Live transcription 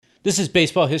This is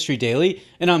Baseball History Daily,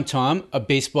 and I'm Tom, a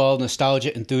baseball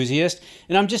nostalgia enthusiast,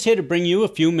 and I'm just here to bring you a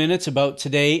few minutes about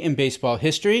today in baseball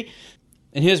history.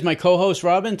 And here's my co-host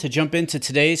Robin to jump into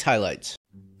today's highlights.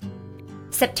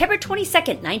 September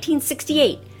 22nd,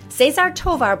 1968. Cesar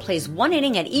Tovar plays one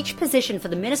inning at each position for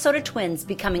the Minnesota Twins,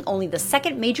 becoming only the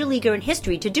second major leaguer in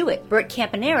history to do it. Bert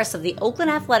Campaneris of the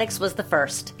Oakland Athletics was the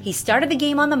first. He started the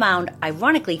game on the mound,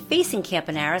 ironically facing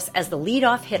Campaneris as the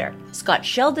leadoff hitter.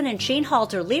 Sheldon and Shane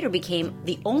Halter later became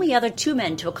the only other two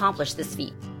men to accomplish this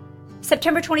feat.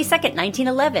 September 22nd,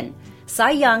 1911.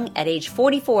 Cy Young, at age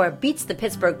 44, beats the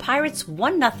Pittsburgh Pirates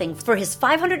 1-0 for his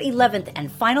 511th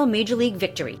and final major league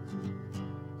victory.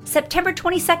 September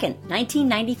 22nd,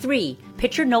 1993,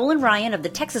 pitcher Nolan Ryan of the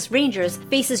Texas Rangers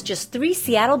faces just 3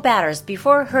 Seattle batters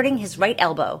before hurting his right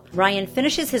elbow. Ryan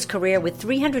finishes his career with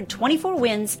 324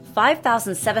 wins,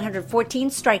 5,714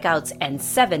 strikeouts, and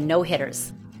 7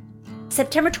 no-hitters.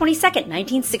 September 22nd,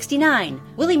 1969,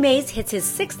 Willie Mays hits his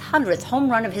 600th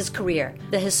home run of his career.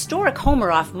 The historic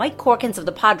homer off Mike Corkins of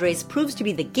the Padres proves to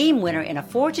be the game winner in a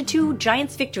 4-2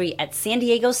 Giants victory at San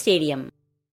Diego Stadium.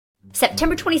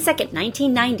 September 22nd,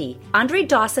 1990, Andre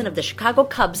Dawson of the Chicago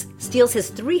Cubs steals his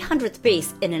 300th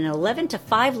base in an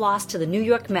 11-5 loss to the New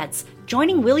York Mets,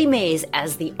 joining Willie Mays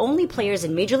as the only players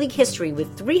in Major League history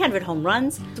with 300 home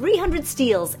runs, 300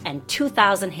 steals, and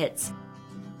 2,000 hits.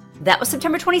 That was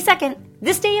September 22nd,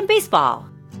 this day in baseball.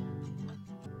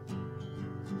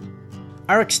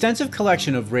 Our extensive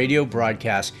collection of radio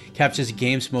broadcasts captures the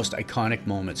game's most iconic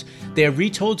moments. They are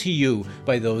retold to you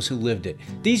by those who lived it.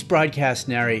 These broadcasts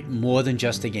narrate more than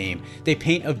just a game. They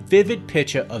paint a vivid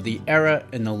picture of the era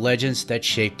and the legends that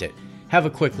shaped it. Have a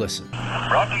quick listen.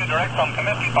 Brought to you direct from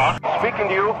Committee Park. Speaking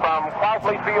to you from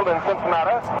Crosley Field in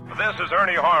Cincinnati. This is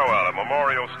Ernie Harwell at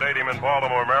Memorial Stadium in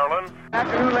Baltimore, Maryland. Good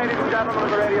afternoon, ladies and gentlemen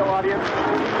of the radio audience.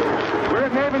 We're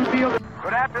at Navin Field.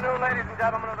 Good afternoon, ladies and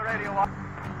gentlemen of the radio audience.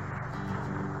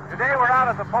 Today we're out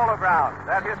at the Polo Grounds,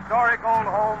 that historic old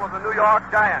home of the New York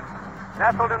Giants,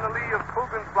 nestled in the lee of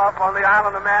Coogan's Bluff on the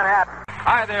island of Manhattan.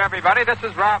 Hi there, everybody. This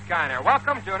is Ralph Kiner.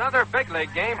 Welcome to another big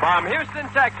league game from Houston,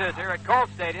 Texas, here at Colt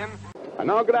Stadium. And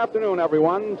now, good afternoon,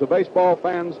 everyone, to baseball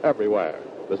fans everywhere.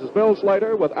 This is Bill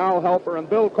Slater with Al Helfer and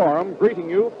Bill Corum greeting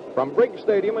you from Briggs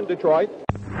Stadium in Detroit.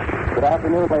 Good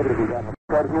afternoon, ladies and gentlemen.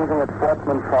 Welcome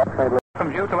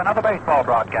you to another baseball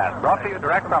broadcast, brought to you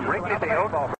direct from Wrigley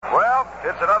Field. Well,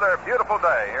 it's another beautiful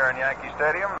day here in Yankee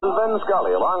Stadium. This is Ben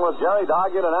Scully, along with Jerry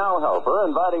Doggett and Al Helfer,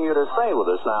 inviting you to stay with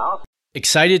us now.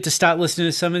 Excited to start listening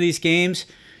to some of these games?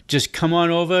 Just come on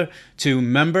over to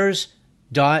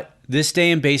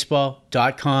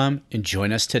members.thisdayinbaseball.com and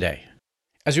join us today.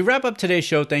 As we wrap up today's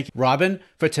show, thank you, Robin,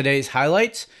 for today's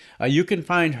highlights. You can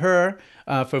find her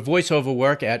for voiceover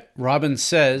work at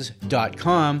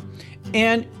robinsays.com.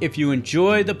 And if you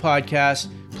enjoy the podcast,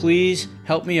 please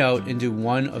help me out and do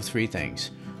one of 3 things.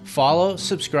 Follow,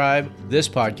 subscribe this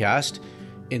podcast,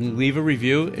 and leave a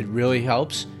review. It really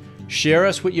helps. Share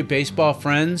us with your baseball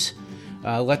friends.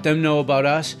 Let them know about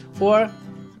us. Or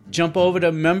jump over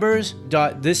to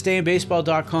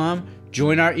members.thisdayinbaseball.com.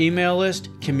 Join our email list,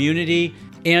 community,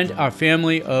 and our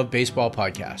family of baseball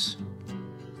podcasts.